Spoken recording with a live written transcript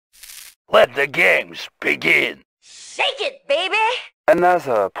Let the games begin. Shake it, baby!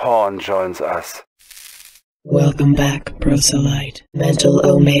 Another pawn joins us. Welcome back, Proselyte. Mental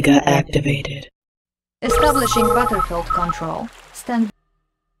Omega activated. Establishing battlefield control. Stand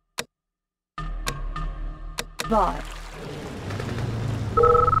by.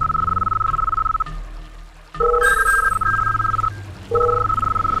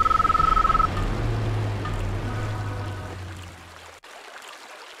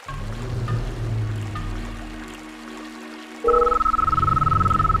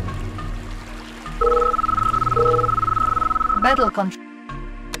 Battle control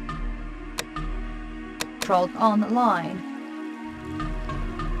online.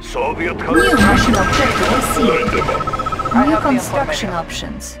 Soviet New mission objective received. I New have the construction information.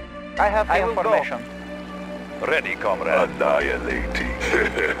 options. I have the information. Ready, comrade. Annihilating.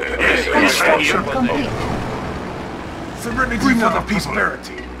 Construction complete. Serenity for the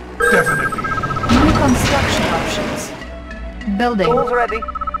prosperity. Definitely. New construction options. Building. Tools ready.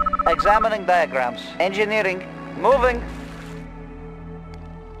 Examining diagrams. Engineering. Moving.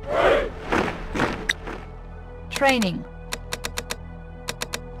 Training.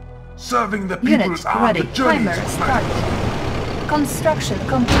 Serving the Unit peoples on ready. the journey Timer to start. Construction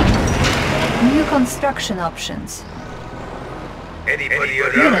complete. New construction options. Anybody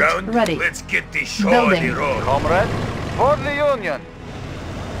Unit ready. Let's get this Building. road. Comrade. For the Union.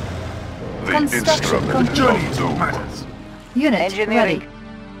 Construction complete. journey to matters. Unit Engineering. ready.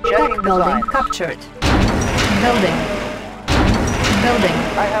 Checking Tech building design. captured. Building. Building.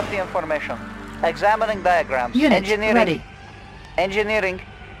 I have the information. Examining diagrams. Unit Engineering. ready. Engineering.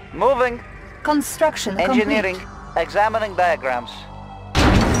 Moving. Construction Engineering. complete. Examining diagrams.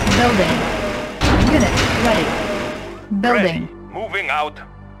 Building. Unit ready. Building. Moving out.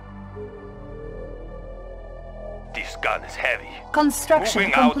 This gun is heavy. Construction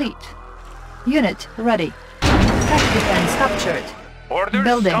Moving out. complete. Unit ready. Tech defense captured. Orders,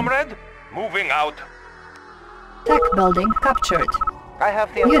 Building. comrade? Moving out. Tech building captured. I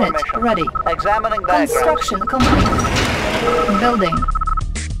have the Unit information. ready. Examining diagrams. Construction complete. Building.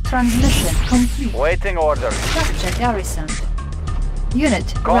 Transmission complete. Waiting orders. Structure garrison. Unit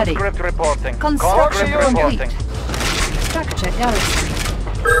ready. Conscript reporting. Construction Conscript complete. reporting. Structure garrison.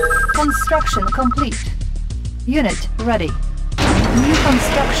 Construction complete. Unit ready. New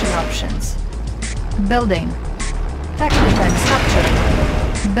construction options. Building. Tech defense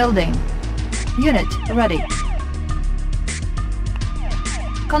captured. Building. Unit ready.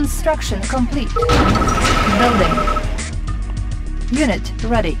 Construction complete. Building. Unit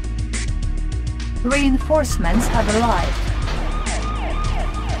ready. Reinforcements have arrived.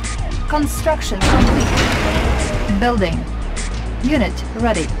 Construction complete. Building. Unit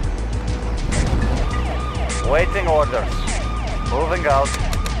ready. Waiting orders. Moving out.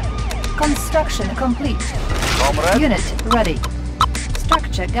 Construction complete. Comrade. Unit ready.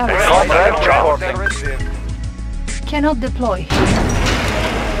 Structure garrison. Comrade Comrade. reporting. Cannot deploy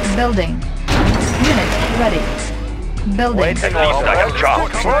here. Building. Unit ready. Building. Waiting I orders. have job.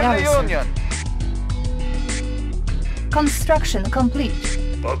 For the Garrison. Union. Construction complete.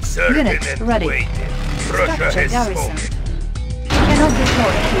 Observing Unit and ready. waiting. Russia Structure has garrison. spoken. Cannot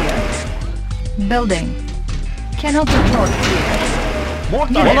deploy here. Building. Cannot deploy here.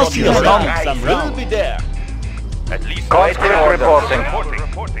 Unit ready. We'll be there. At least Conscript reporting.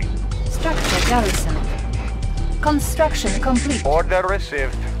 reporting. Structure garrison. Construction complete. Order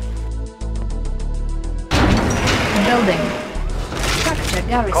received. Building. Structure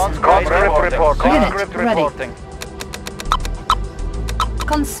garrison. Conscript reporting. Unit Conscript ready. reporting.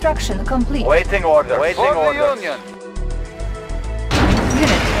 Construction complete. Waiting orders. Waiting For the orders. Union.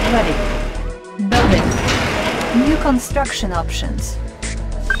 Unit ready. Building. New construction options.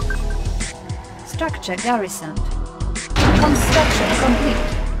 Structure garrisoned. Construction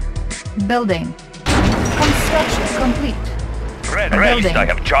complete. Building. Construction complete. Red Building. raised, I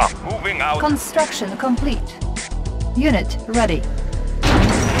have job. Moving out. Construction complete. Unit ready.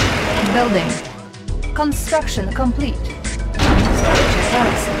 Building. Construction complete. Structure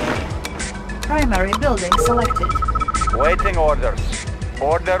garrison. Primary building selected. Waiting orders.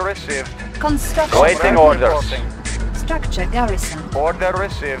 Order received. Construction Waiting complete. orders. Structure garrison. Order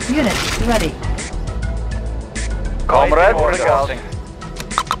received. Unit ready. Comrade Waiting orders. reporting.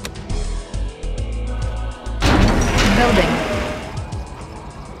 Building.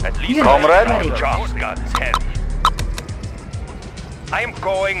 At least Unit Comrade. ready. job. This gun is heavy. I am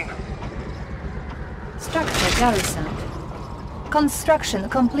going. Structure garrisoned. Construction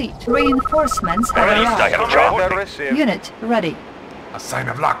complete. Reinforcements have At least I arrived. have job. Order received. Unit ready. A sign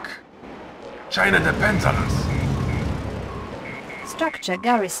of luck. China depends on us. Structure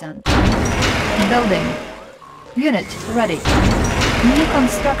garrison. Building. Unit ready. New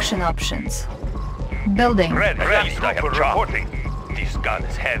construction options. Building. Ready. I have reporting. This gun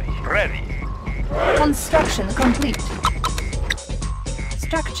is heavy. Ready. Construction complete.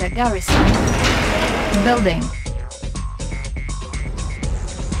 Structure garrison. Building.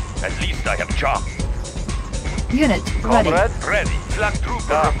 At least I have job. Unit ready. Comrade. Ready. Flag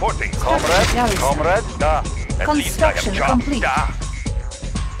trooper reporting. Comrade. Garrison. Comrade. Da. At least I have Construction job. complete. Da.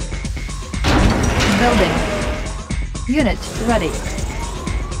 Building. Unit ready.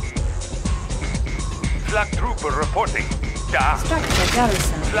 Flag trooper reporting. Da. Structure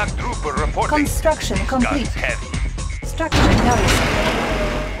garrison. Flag trooper reporting. Construction This complete. gun is heavy. Structure garrison.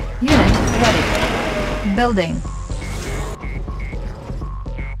 Unit ready. Building.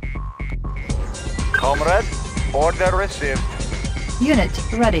 Comrade. Order received. Unit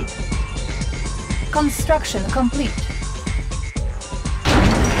ready. Construction complete.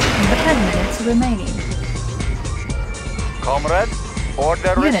 10 minutes remaining. Comrade.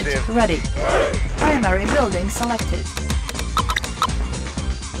 Order Unit received. ready. Primary building selected.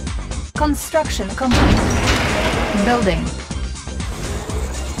 Construction complete. Building.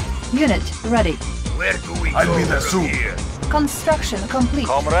 Unit ready. Where do we I'll go be there from soon. here? Construction complete.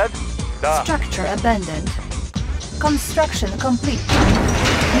 Comrade. Da. Structure abandoned. Construction complete.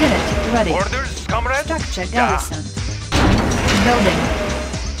 Unit ready. Orders, comrade? Structure Da. garrison. Building.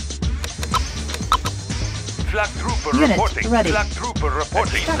 Flag trooper Unit reporting. ready. Flag trooper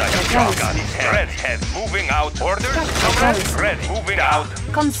reporting. Structure I have garrison. gun is head. Moving out. Orders, Structure comrade? garrison. Ready. Moving out.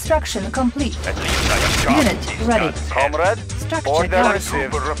 Construction complete. At least I have job. Unit This ready. gun is head. Comrade. Structure Order garrison.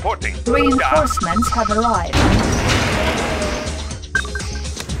 received. Trooper reporting. Reinforcements have arrived.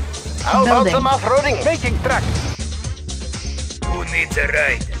 How about Building. some off-roading? Making track. Who needs a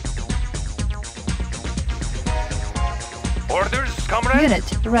ride? Orders, comrade? Unit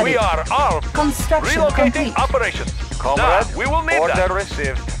ready. We are armed. Construction Relocating complete. operations. Comrade. We will need Order that.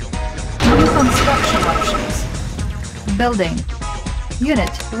 received. New construction options. Building.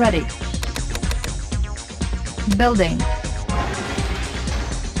 Unit ready. Building.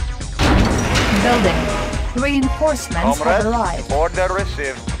 Building. Reinforcements have Comrade. arrived. Order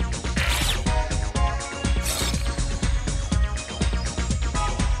received.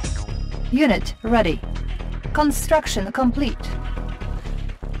 Unit ready. Construction complete.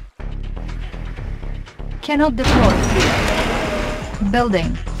 Cannot deploy here.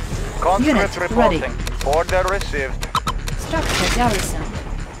 Building. Conscript Unit ready. reporting. Order received. Structure garrison.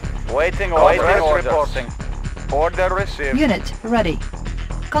 Waiting orders reporting. Order received. Unit ready.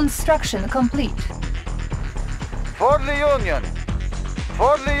 Construction complete. For the Union.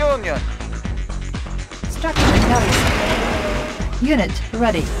 For the Union. Structure garrison. Unit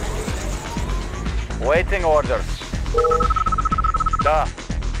ready. Waiting orders. Da.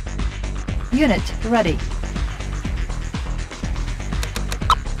 Unit ready.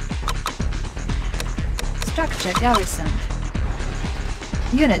 Structure garrison.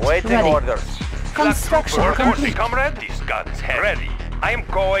 Unit Waiting ready. orders. Construction Flag trooper reporting, complete. comrade. This gun is head. Ready. I am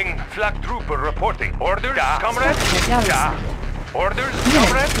going. Flag trooper reporting. Orders, comrade. Structure garrison. Orders, Unit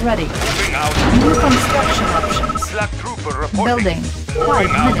comrade. ready. Moving out. New construction options. Flag trooper reporting. Building. Moving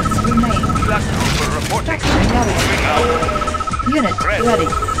 5 out. minutes remain. Flag trooper reporting. Structure garrison. Moving out. Unit Ready. ready.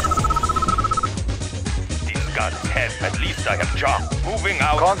 This gun is head. At least I have job. Moving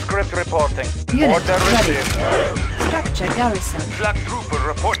out. Conscript reporting. Unit Order ready. received. Structure garrison. Flag trooper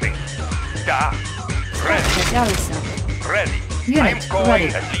reporting. Da. Ready. Structure garrison. Ready. Unit I am going. ready.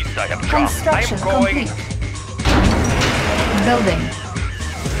 At least I have job. I Construction am going. complete. Building.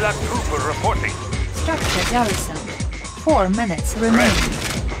 Flag trooper reporting. Structure garrison. 4 minutes remaining.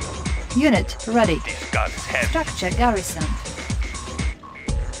 Unit ready. This gun is head. Structure garrison.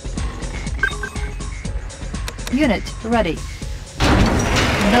 Unit ready.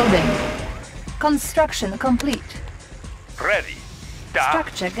 Building. Construction complete. Ready. Da.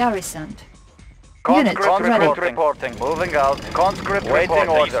 Structure garrisoned. Unit Conscript ready. reporting. Moving out. Conscript waiting reporting.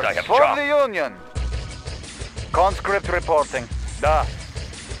 orders. At least I have For job. the Union. Conscript reporting. Da.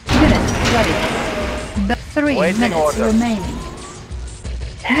 Unit ready. 3 Waiting minutes orders. remaining.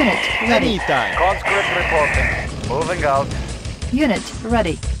 Unit ready. Conscript reporting. Moving out. Unit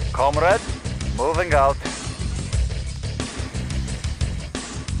ready. Comrade. Moving out.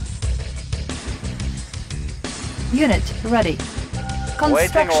 Unit ready.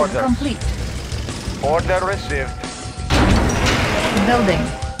 Construction orders. complete. Order received. Building.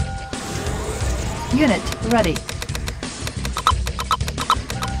 Unit ready.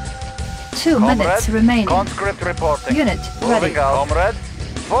 2 minutes remaining. Conscript reporting. Unit ready. Moving out. Comrade.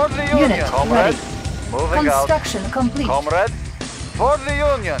 For the Union. Unit Comrade. ready. Moving out. Construction complete. Comrade. For the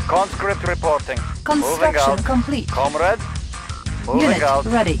Union. Conscript reporting. Moving Construction out. complete. Comrade. Moving Unit out.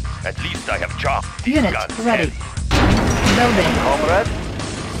 ready. At least I have chopped these Unit guns ready. heavy. Building. Comrade.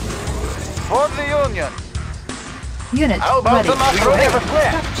 For the Union. Unit How about ready. the mushroom? Have a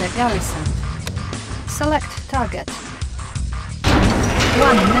flare. Structure garrison. Select target. 1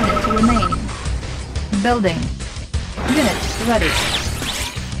 minute remaining. Building. Unit ready.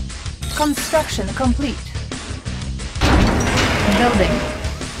 Construction complete. Building.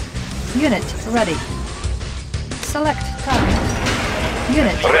 Unit ready. Select target.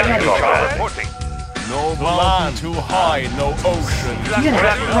 Unit ready. Reporting. No mountain too high, no ocean. Unit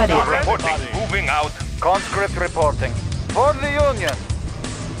ready. Reporting. Moving out. Conscript reporting. For the Union.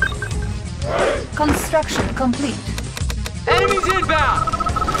 Construction complete. Enemies inbound!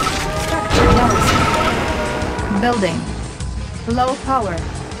 Structure garrison. Building. Low power.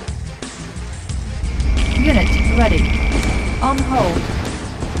 Unit ready. On hold.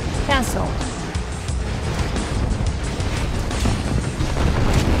 Cancel.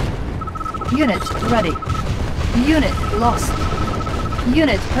 Unit ready. Unit lost.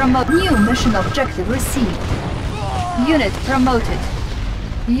 Unit promote. New mission objective received. Unit promoted.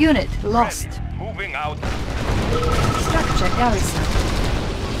 Unit lost. Moving out. Structure garrison.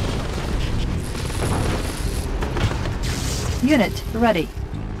 Unit ready.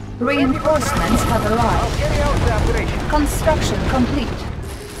 Reinforcements have arrived. Construction complete.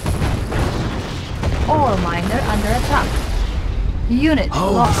 Ore miner under attack. Unit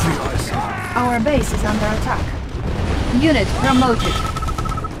lost. Our base is under attack. Unit promoted.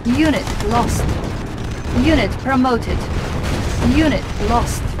 Unit lost. Unit promoted. Unit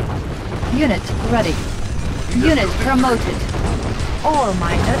lost. Unit ready. Unit promoted. Ore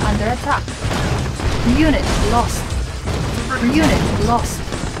miner under attack. Unit lost. Unit lost.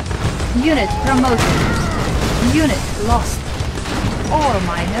 Unit promoted. Unit lost. Ore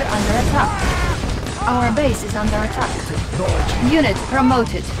miner under attack. Our base is under attack. Unit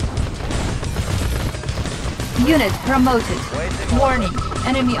promoted. Unit promoted. Warning.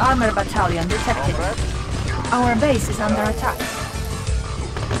 Enemy armor battalion detected. Our base is under attack.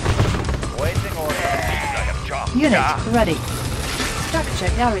 Waiting order. I have chopped. Unit ready. Structure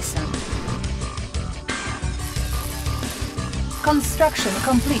garrison. Construction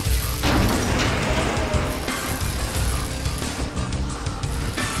complete.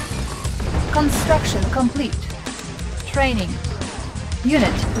 Construction complete. Training.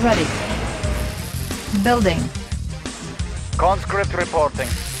 Unit ready. Building. Conscript reporting.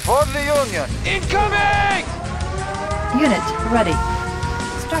 For the Union. Incoming! Unit ready.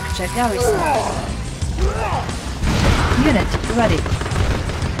 Structure garrison. Unit ready.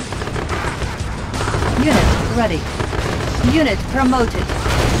 Unit ready. Unit promoted.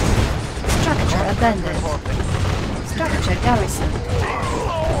 Structure abandoned. Structure garrison.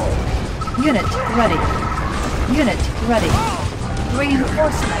 Unit ready. Unit ready.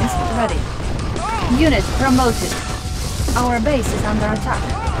 Reinforcements ready. Unit promoted. Our base is under attack.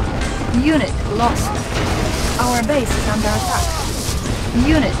 Unit lost. Our base is under attack.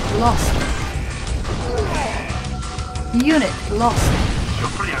 Unit lost. Unit lost.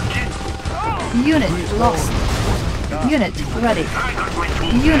 Unit lost. Unit ready.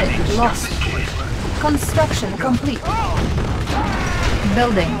 Unit lost. Construction complete.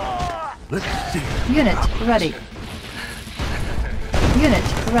 Building. Unit ready. Unit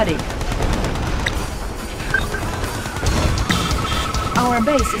ready. Our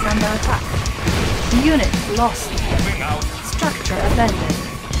base is under attack. Unit lost. Moving out. Structure abandoned.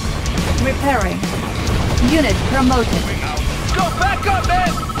 Repairing. Unit promoted. Go back up,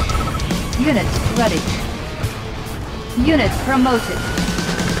 man! Unit ready. Unit promoted.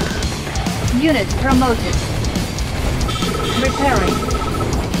 Unit promoted. Repairing.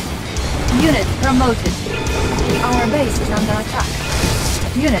 Unit promoted. Our base is under attack.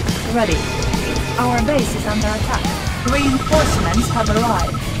 Unit ready. Our base is under attack. Reinforcements have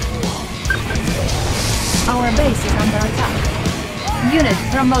arrived. Our base is under attack. Unit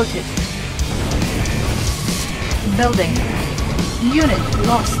promoted. Building. Unit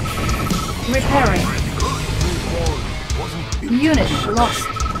lost. Repairing. Unit lost.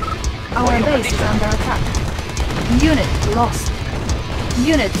 Our base is under attack. Unit lost.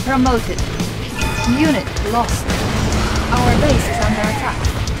 Unit promoted. Unit lost. Our base is under attack.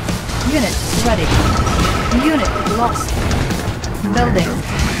 Unit ready. Unit lost. Building.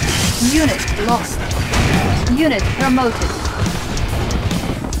 Unit lost. Unit promoted.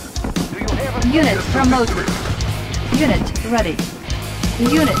 Unit promoted. Unit ready.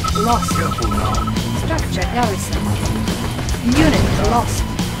 Unit lost. Structure garrison. Unit lost.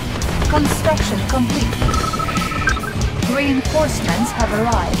 Construction complete. Reinforcements have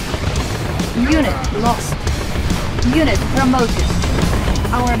arrived. Unit lost. Unit promoted.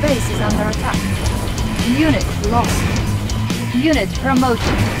 Our base is under attack. Unit lost. Unit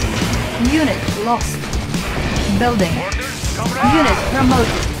promoted. Unit lost. Building. Unit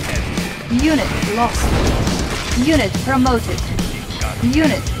promoted. Unit lost. Unit promoted.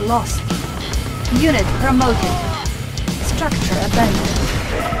 Unit lost. Unit promoted. Structure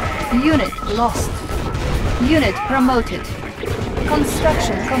abandoned. Unit lost. Unit promoted.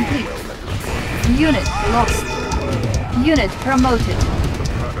 Construction complete. Unit lost. Unit promoted.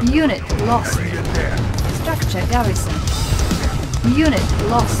 Unit lost. Structure garrison. Unit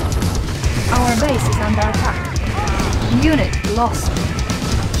lost. Our base is under attack. Unit lost.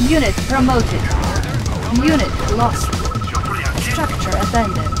 Unit promoted. Unit lost. Structure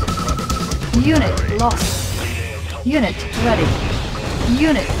abandoned. Unit lost. Unit ready.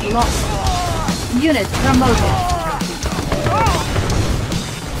 Unit lost. Unit promoted.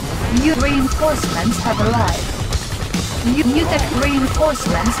 Reinforcements have arrived. Unit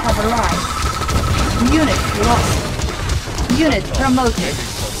reinforcements have arrived. Unit lost. Unit promoted.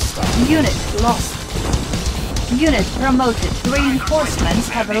 Unit lost. Unit promoted. Reinforcements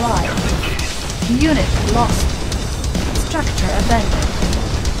have arrived. Unit lost. Structure abandoned.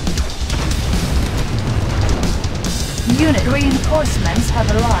 Unit reinforcements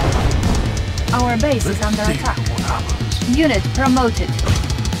have arrived. Our base is under attack. Unit promoted.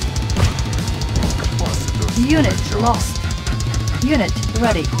 Unit lost. Unit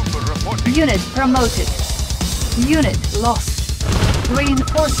ready. Unit promoted. Unit lost.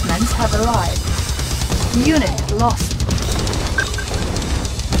 Reinforcements have arrived. Unit lost.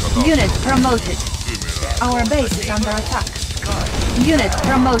 Unit promoted. Our base is under attack. Unit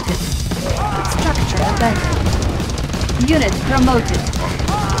promoted. Structure abandoned. Unit promoted.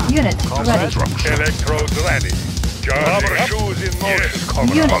 Unit ready. Electrodes ready. Rubber shoes in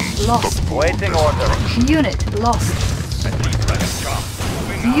motion. Unit lost. Waiting order. Unit lost.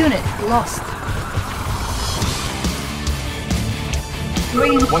 Unit lost.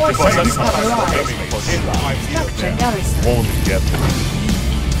 Reinforcements have arrived. Structure garrison. Won't get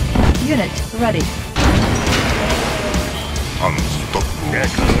Unit ready.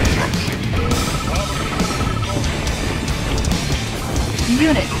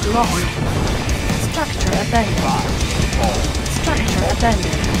 Unit lost. Structure abandoned. Structure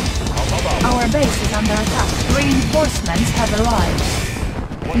abandoned. Our base is under attack. Reinforcements have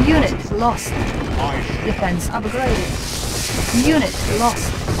arrived. Unit lost. Defense upgraded. Unit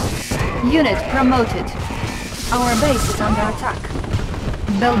lost. Unit promoted. Our base is under attack.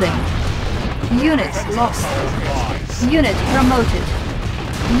 Building. Unit lost. Unit promoted.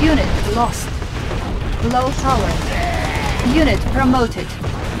 Unit lost. Low power. Unit promoted.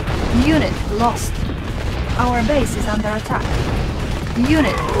 Unit lost. Our base is under attack.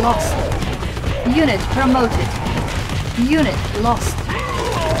 Unit lost. Unit promoted. Unit lost.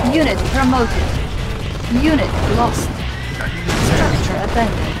 Unit promoted. Unit lost. Structure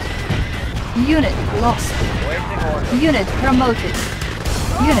abandoned. Unit lost. Unit promoted.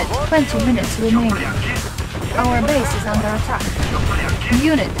 Unit 20 minutes remaining. Our base is under attack.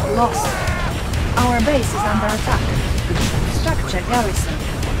 Unit lost. Our base is under attack. Structure garrison.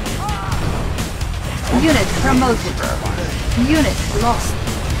 Unit promoted. Unit lost.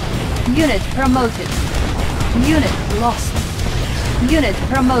 Unit promoted. Unit lost. Unit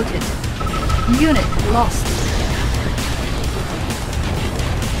promoted. Unit lost.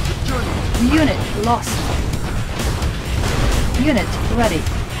 Unit lost. Unit ready.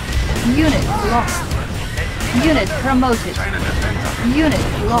 Unit lost. Unit promoted. Unit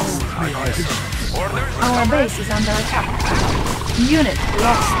lost. Our base is under attack. Unit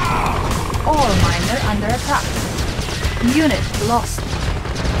lost. Ore miner under attack. Unit lost.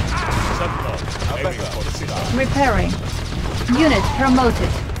 Repairing. Unit promoted.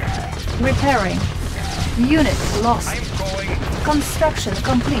 Repairing. Unit lost. Construction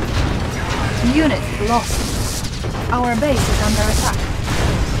complete. Unit lost. Our base is under attack.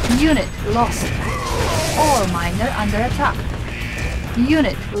 Unit lost. Ore miner under attack.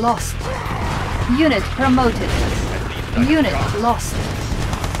 Unit lost. Unit promoted. Unit lost.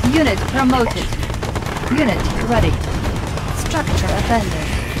 Unit promoted. Unit ready. Structure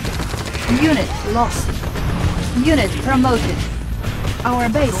abandoned. Unit lost. Unit promoted. Our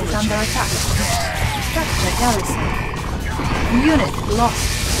base is under attack. Structure garrison. Unit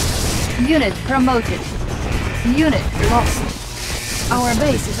lost. Unit promoted. Unit lost. Our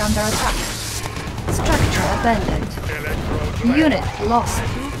base is under attack. Structure abandoned. Unit lost.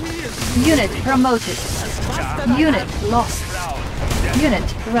 Unit promoted. Unit lost.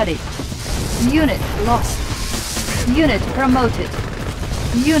 Unit ready. Unit lost. Unit promoted.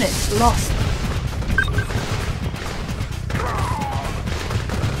 Unit lost.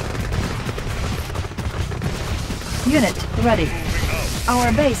 Unit ready.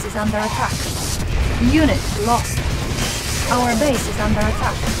 Our base is under attack. Unit lost. Our base is under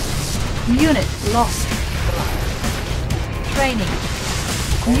attack. Unit lost. Training.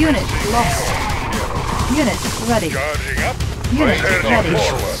 Unit lost. Unit ready. Charging up. Unit Heading ready.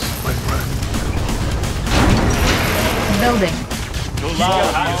 forward. Building. Too loud,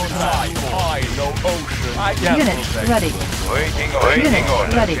 too high, no ocean. I can't Unit protect ready. you. Waiting Unit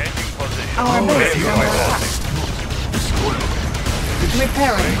order. ready. Our base is under attack.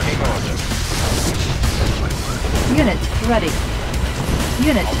 Repairing. Unit ready.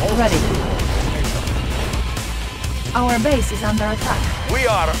 Unit ready. Our base is under attack. We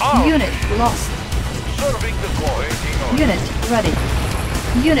are armed. Unit lost. Serving the cause. Unit ready.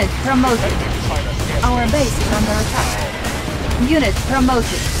 Unit promoted. Our base is under attack. Unit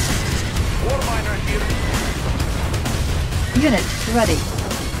promoted. War miner here. Unit ready.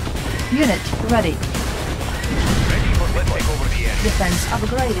 Unit ready. Ready for let's take over the enemy. Defense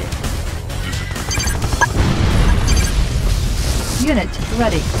upgraded. Unit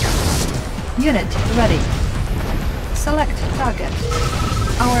ready. Unit ready. Select target.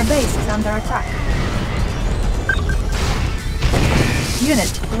 Our base is under attack.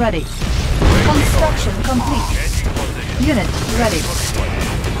 Unit ready. Construction complete. Unit ready.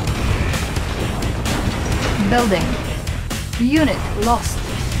 Building. Unit lost.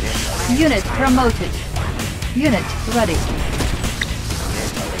 Unit promoted. Unit ready.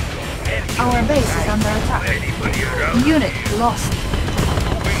 Our base is under attack. Unit lost.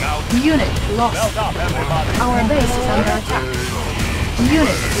 Unit lost. Build up, everybody. Our base is under attack.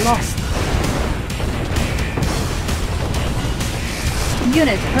 Unit lost.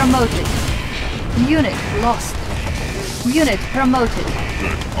 Unit promoted. Unit lost. Unit promoted.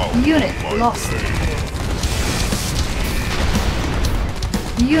 Unit lost.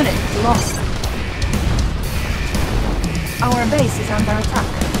 Unit lost. Our base is under attack.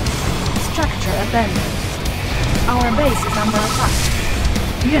 Structure abandoned. Our base is under attack.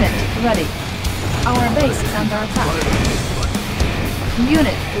 Unit ready. Our base is under attack.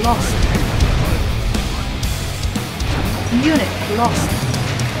 Unit lost. Unit lost.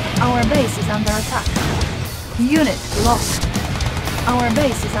 Our base is under attack. Unit lost. Our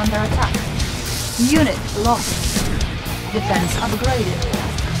base is under attack. Unit lost. Defense upgraded.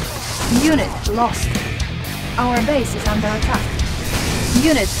 Unit lost. Our base is under attack.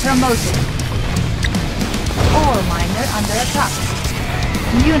 Unit promoted. Ore miner under attack.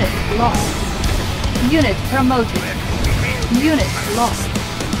 Unit lost. Unit promoted. Unit lost.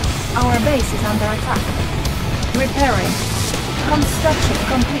 Our base is under attack. Repairing. Construction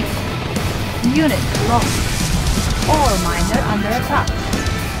complete. Unit lost. Ore miner under attack.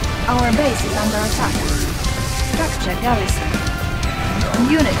 Our base is under attack. Structure garrison.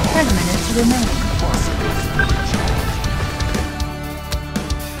 Unit 10 minutes remaining.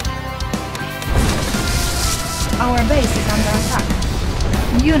 Our base is under attack.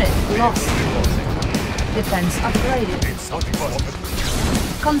 Unit lost. Defense upgraded.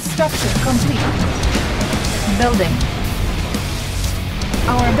 Construction complete. Building.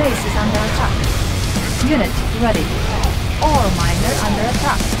 Our base is under attack. Unit ready. Ore miner under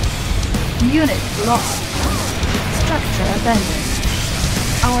attack. Unit lost. Structure abandoned.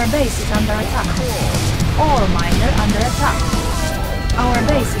 Our base is under attack. Ore miner under attack. Our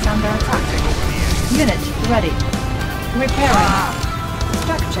base is under attack. Unit ready. Repairing.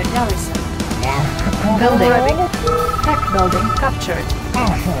 Structure garrison. Building. Tech building captured.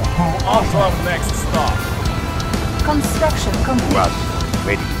 Awesome, next stop. Construction complete.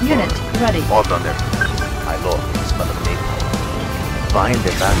 Ready. Unit ready. Hold on there. My lord, smell of me. Find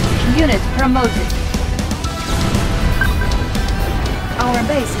the back. Unit promoted. Our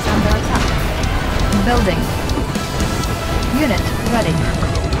base is under attack. Building. Unit ready.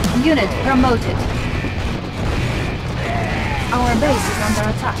 Unit promoted. Our base is under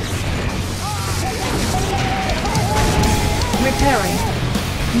attack. Repairing.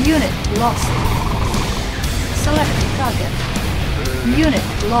 Unit lost. Select target. Unit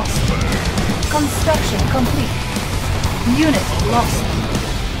lost. Construction complete. Unit lost.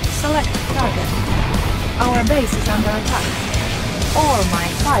 Select target. Our base is under attack. Ore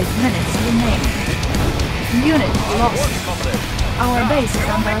mine 5 minutes remain. Unit lost. Our base is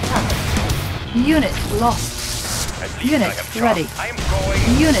under attack. Unit lost. Unit ready.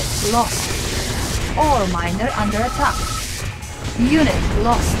 Unit lost. Ore miner under attack. Unit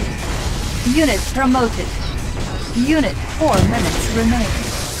lost. Unit promoted. Unit 4 minutes remain.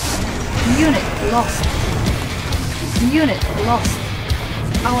 Unit lost. Unit lost.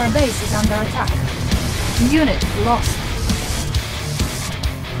 Our base is under attack. Unit lost.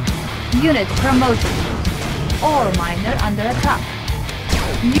 Unit promoted. Ore miner under attack.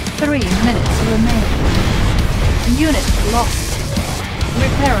 3 minutes remaining. Unit lost.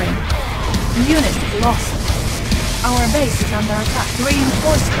 Repairing. Unit lost. Our base is under attack.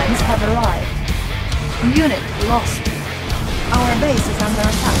 Reinforcements have arrived. Unit lost. Our base is under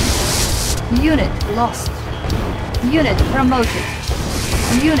attack. Unit lost. Unit promoted.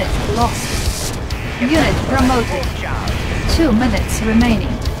 Unit lost. Unit promoted. 2 minutes remaining.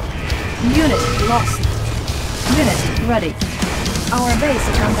 Unit lost. Unit ready. Our base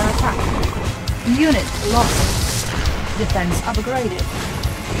is under attack. Unit lost. Defense upgraded.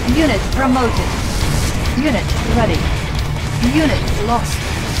 Unit promoted. Unit ready. Unit lost.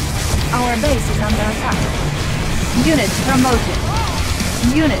 Our base is under attack. Unit promoted.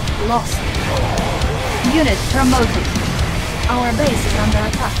 Unit lost. Unit promoted. Our base is under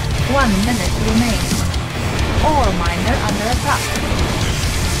attack. 1 minute remaining. Ore miner under attack.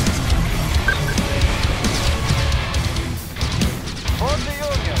 For the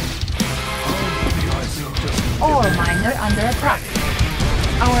Union. Ore miner under attack.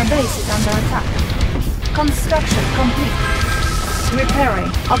 Our base is under attack. Construction complete. Repairing.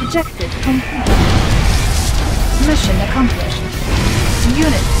 Objective complete. Mission accomplished.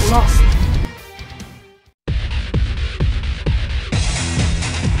 Unit lost.